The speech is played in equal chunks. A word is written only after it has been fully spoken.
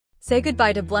Say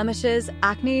goodbye to blemishes,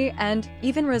 acne, and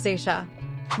even rosacea.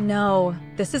 No,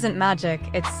 this isn't magic,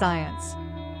 it's science.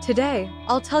 Today,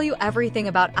 I'll tell you everything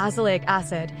about azelaic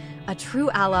acid, a true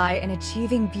ally in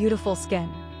achieving beautiful skin.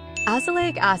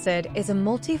 Azelaic acid is a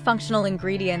multifunctional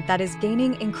ingredient that is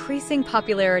gaining increasing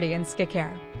popularity in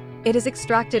skincare. It is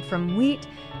extracted from wheat,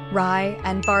 rye,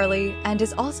 and barley, and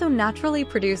is also naturally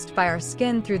produced by our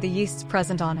skin through the yeasts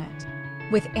present on it.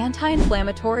 With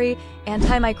anti-inflammatory,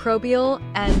 antimicrobial,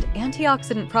 and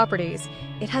antioxidant properties,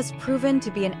 it has proven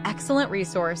to be an excellent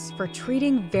resource for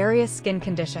treating various skin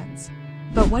conditions.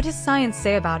 But what does science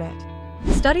say about it?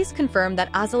 Studies confirm that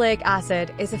azelaic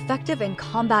acid is effective in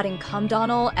combating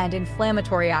comedonal and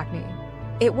inflammatory acne.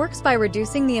 It works by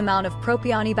reducing the amount of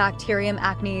Propionibacterium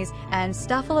acnes and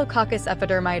Staphylococcus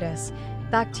epidermidis,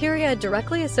 bacteria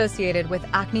directly associated with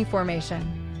acne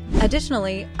formation.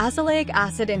 Additionally, azelaic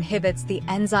acid inhibits the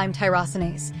enzyme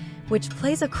tyrosinase, which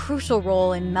plays a crucial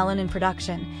role in melanin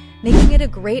production, making it a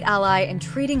great ally in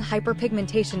treating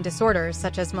hyperpigmentation disorders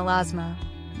such as melasma.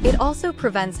 It also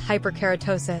prevents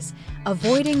hyperkeratosis,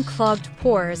 avoiding clogged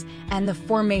pores and the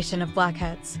formation of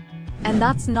blackheads. And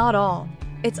that's not all.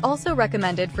 It's also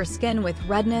recommended for skin with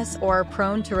redness or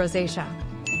prone to rosacea.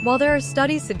 While there are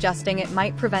studies suggesting it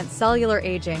might prevent cellular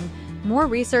aging, more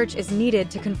research is needed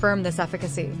to confirm this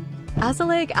efficacy.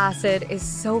 Azelaic acid is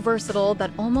so versatile that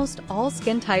almost all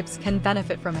skin types can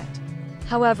benefit from it.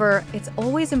 However, it's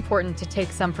always important to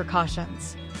take some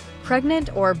precautions.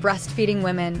 Pregnant or breastfeeding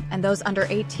women and those under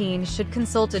 18 should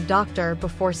consult a doctor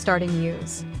before starting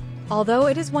use. Although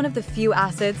it is one of the few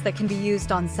acids that can be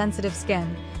used on sensitive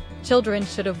skin, children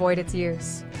should avoid its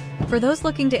use. For those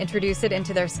looking to introduce it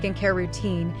into their skincare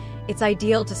routine, it's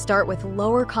ideal to start with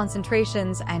lower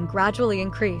concentrations and gradually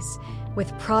increase,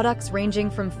 with products ranging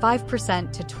from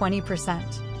 5% to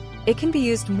 20%. It can be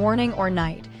used morning or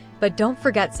night, but don't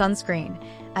forget sunscreen,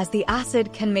 as the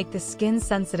acid can make the skin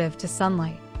sensitive to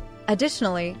sunlight.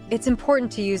 Additionally, it's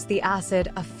important to use the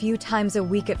acid a few times a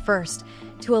week at first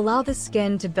to allow the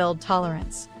skin to build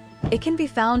tolerance. It can be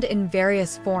found in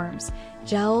various forms: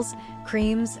 gels,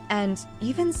 creams, and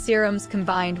even serums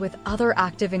combined with other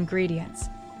active ingredients.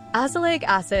 Azelaic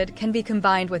acid can be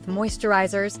combined with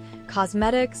moisturizers,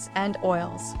 cosmetics, and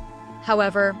oils.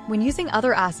 However, when using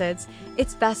other acids,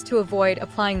 it's best to avoid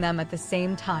applying them at the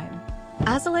same time.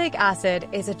 Azelaic acid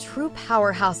is a true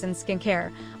powerhouse in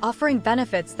skincare, offering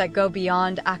benefits that go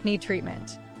beyond acne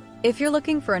treatment. If you're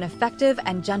looking for an effective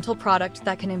and gentle product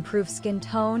that can improve skin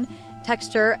tone,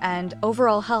 texture, and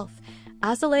overall health,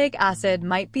 azelaic acid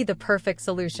might be the perfect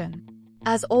solution.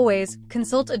 As always,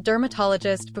 consult a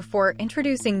dermatologist before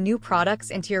introducing new products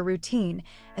into your routine,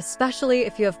 especially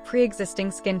if you have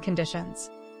pre-existing skin conditions.